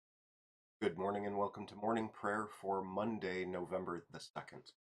Good morning and welcome to morning prayer for Monday, November the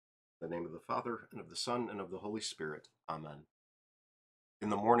 2nd. In the name of the Father, and of the Son, and of the Holy Spirit. Amen. In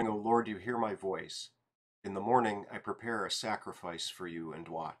the morning, O Lord, you hear my voice. In the morning, I prepare a sacrifice for you and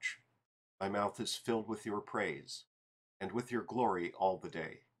watch. My mouth is filled with your praise, and with your glory all the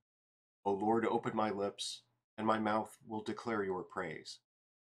day. O Lord, open my lips, and my mouth will declare your praise.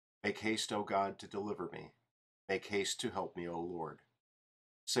 Make haste, O God, to deliver me. Make haste to help me, O Lord.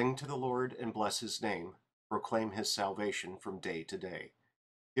 Sing to the Lord and bless his name. Proclaim his salvation from day to day.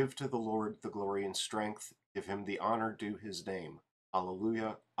 Give to the Lord the glory and strength. Give him the honor due his name.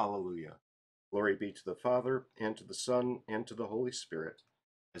 Alleluia, alleluia. Glory be to the Father, and to the Son, and to the Holy Spirit,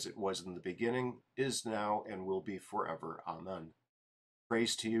 as it was in the beginning, is now, and will be forever. Amen.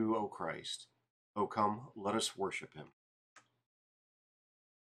 Praise to you, O Christ. O come, let us worship him.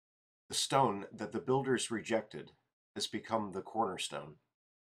 The stone that the builders rejected has become the cornerstone.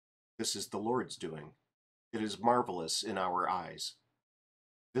 This is the Lord's doing. It is marvelous in our eyes.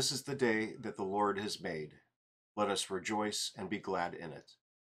 This is the day that the Lord has made. Let us rejoice and be glad in it.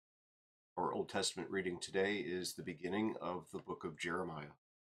 Our Old Testament reading today is the beginning of the book of Jeremiah.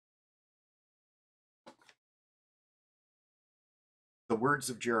 The words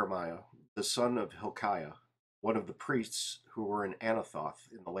of Jeremiah, the son of Hilkiah, one of the priests who were in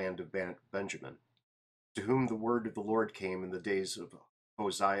Anathoth in the land of Benjamin, to whom the word of the Lord came in the days of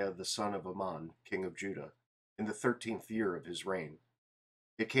Hosea the son of Ammon, king of Judah, in the 13th year of his reign.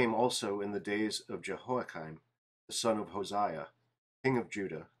 It came also in the days of Jehoiakim, the son of Hosea, king of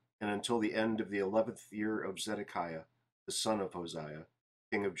Judah, and until the end of the 11th year of Zedekiah, the son of Hosea,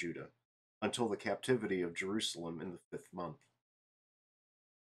 king of Judah, until the captivity of Jerusalem in the 5th month.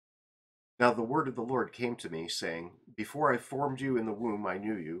 Now the word of the Lord came to me, saying, Before I formed you in the womb I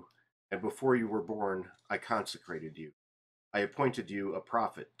knew you, and before you were born I consecrated you. I appointed you a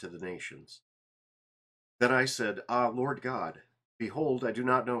prophet to the nations. Then I said, Ah, Lord God, behold, I do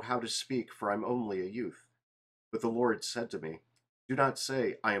not know how to speak, for I am only a youth. But the Lord said to me, Do not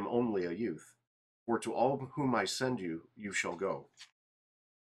say, I am only a youth, for to all whom I send you, you shall go.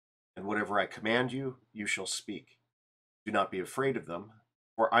 And whatever I command you, you shall speak. Do not be afraid of them,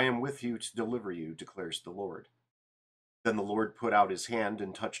 for I am with you to deliver you, declares the Lord. Then the Lord put out his hand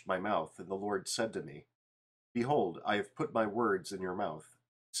and touched my mouth, and the Lord said to me, Behold, I have put my words in your mouth.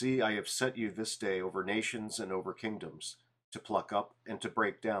 See, I have set you this day over nations and over kingdoms, to pluck up and to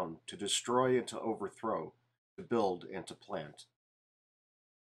break down, to destroy and to overthrow, to build and to plant.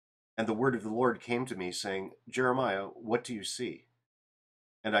 And the word of the Lord came to me, saying, Jeremiah, what do you see?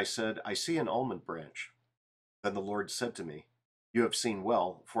 And I said, I see an almond branch. Then the Lord said to me, You have seen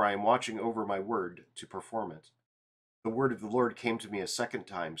well, for I am watching over my word to perform it. The word of the Lord came to me a second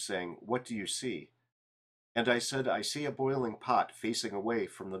time, saying, What do you see? And I said, I see a boiling pot facing away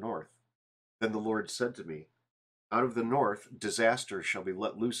from the north. Then the Lord said to me, Out of the north disaster shall be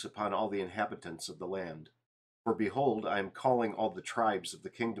let loose upon all the inhabitants of the land. For behold, I am calling all the tribes of the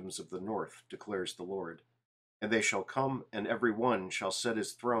kingdoms of the north, declares the Lord. And they shall come, and every one shall set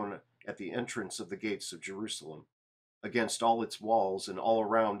his throne at the entrance of the gates of Jerusalem, against all its walls, and all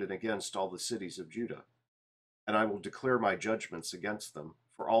around and against all the cities of Judah. And I will declare my judgments against them,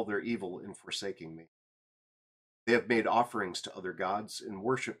 for all their evil in forsaking me. They have made offerings to other gods, and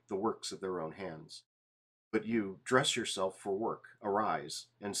worshipped the works of their own hands. But you, dress yourself for work, arise,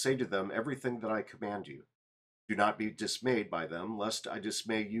 and say to them everything that I command you. Do not be dismayed by them, lest I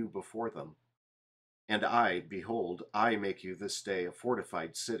dismay you before them. And I, behold, I make you this day a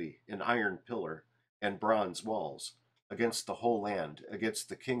fortified city, an iron pillar, and bronze walls, against the whole land, against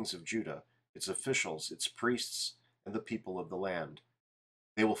the kings of Judah, its officials, its priests, and the people of the land.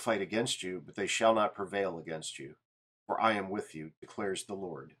 They will fight against you, but they shall not prevail against you. For I am with you, declares the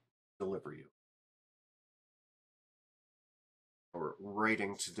Lord, to deliver you. Our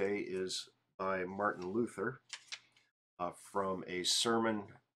reading today is by Martin Luther from a sermon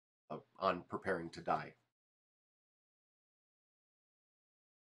on preparing to die.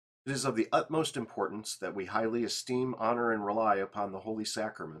 It is of the utmost importance that we highly esteem, honor, and rely upon the holy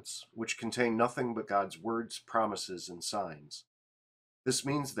sacraments, which contain nothing but God's words, promises, and signs. This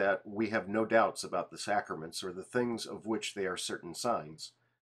means that we have no doubts about the sacraments or the things of which they are certain signs,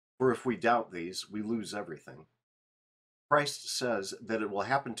 for if we doubt these, we lose everything. Christ says that it will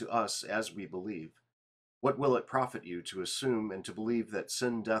happen to us as we believe. What will it profit you to assume and to believe that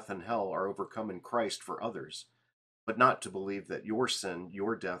sin, death, and hell are overcome in Christ for others, but not to believe that your sin,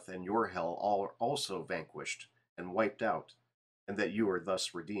 your death, and your hell are also vanquished and wiped out, and that you are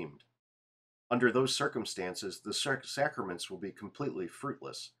thus redeemed? Under those circumstances, the sacraments will be completely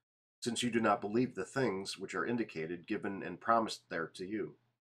fruitless, since you do not believe the things which are indicated, given, and promised there to you.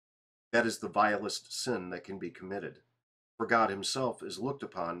 That is the vilest sin that can be committed. For God himself is looked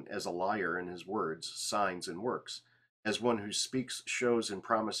upon as a liar in his words, signs, and works, as one who speaks, shows, and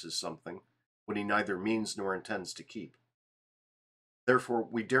promises something when he neither means nor intends to keep. Therefore,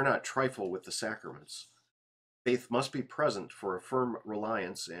 we dare not trifle with the sacraments. Faith must be present for a firm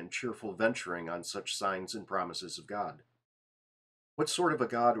reliance and cheerful venturing on such signs and promises of God. What sort of a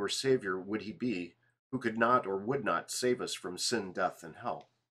God or Savior would he be who could not or would not save us from sin, death, and hell?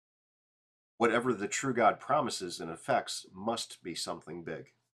 Whatever the true God promises and effects must be something big.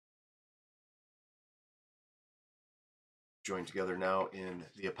 Join together now in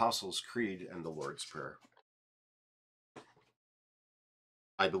the Apostles' Creed and the Lord's Prayer.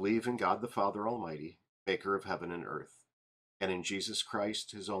 I believe in God the Father Almighty, maker of heaven and earth, and in Jesus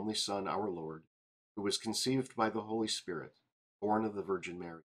Christ, his only Son, our Lord, who was conceived by the Holy Spirit, born of the Virgin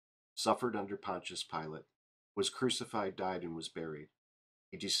Mary, suffered under Pontius Pilate, was crucified, died, and was buried.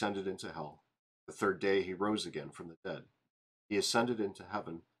 He descended into hell. The third day he rose again from the dead. He ascended into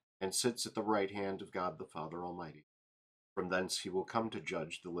heaven and sits at the right hand of God the Father Almighty. From thence he will come to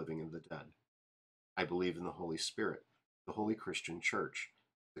judge the living and the dead. I believe in the Holy Spirit, the holy Christian Church,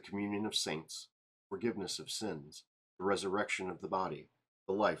 the communion of saints, forgiveness of sins, the resurrection of the body,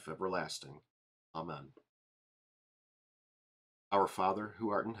 the life everlasting. Amen. Our Father, who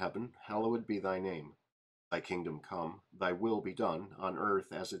art in heaven, hallowed be thy name. Thy kingdom come, thy will be done, on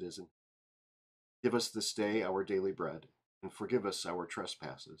earth as it is in heaven. Give us this day our daily bread, and forgive us our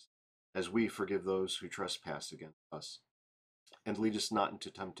trespasses, as we forgive those who trespass against us. And lead us not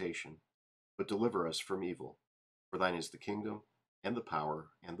into temptation, but deliver us from evil. For thine is the kingdom, and the power,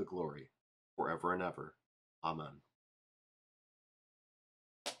 and the glory, forever and ever. Amen.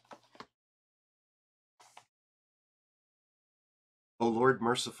 O Lord,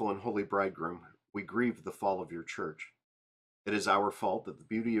 merciful and holy bridegroom, we grieve the fall of your church. It is our fault that the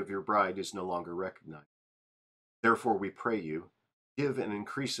beauty of your bride is no longer recognized. Therefore we pray you, give and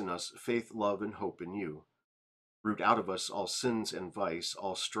increase in us faith, love, and hope in you. Root out of us all sins and vice,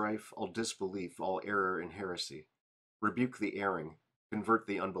 all strife, all disbelief, all error and heresy. Rebuke the erring, convert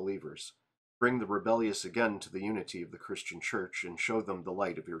the unbelievers. Bring the rebellious again to the unity of the Christian Church, and show them the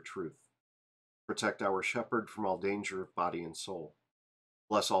light of your truth. Protect our shepherd from all danger of body and soul.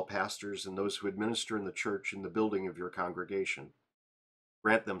 Bless all pastors and those who administer in the church in the building of your congregation.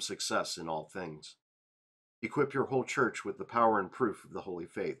 Grant them success in all things. Equip your whole church with the power and proof of the holy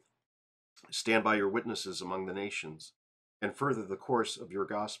faith. Stand by your witnesses among the nations, and further the course of your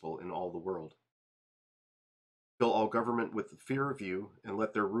gospel in all the world. Fill all government with the fear of you, and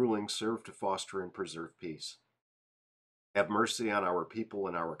let their ruling serve to foster and preserve peace. Have mercy on our people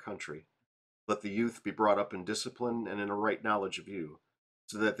and our country. Let the youth be brought up in discipline and in a right knowledge of you,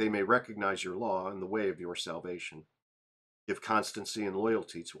 so that they may recognize your law and the way of your salvation. Give constancy and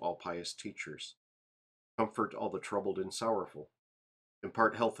loyalty to all pious teachers. Comfort all the troubled and sorrowful.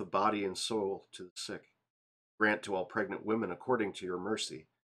 Impart health of body and soul to the sick. Grant to all pregnant women, according to your mercy,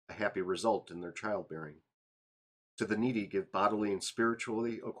 a happy result in their childbearing. To the needy give bodily and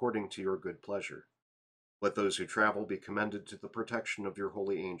spiritually according to your good pleasure. Let those who travel be commended to the protection of your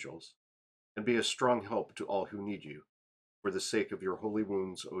holy angels, and be a strong help to all who need you, for the sake of your holy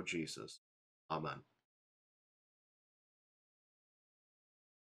wounds, O Jesus. Amen.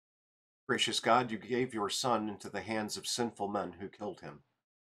 Gracious God, you gave your Son into the hands of sinful men who killed him.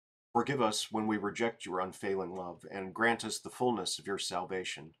 Forgive us when we reject your unfailing love, and grant us the fullness of your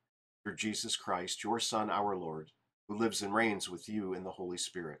salvation. Through Jesus Christ, your Son, our Lord, who lives and reigns with you in the Holy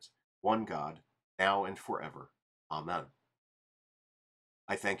Spirit, one God, now and forever. Amen.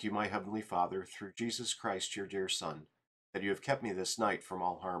 I thank you, my heavenly Father, through Jesus Christ, your dear Son, that you have kept me this night from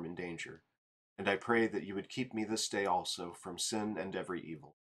all harm and danger. And I pray that you would keep me this day also from sin and every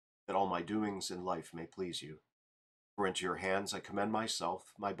evil, that all my doings in life may please you. For into your hands I commend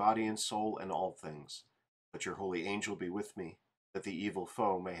myself, my body and soul, and all things. Let your holy angel be with me, that the evil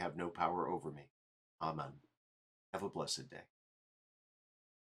foe may have no power over me. Amen. Have a blessed day.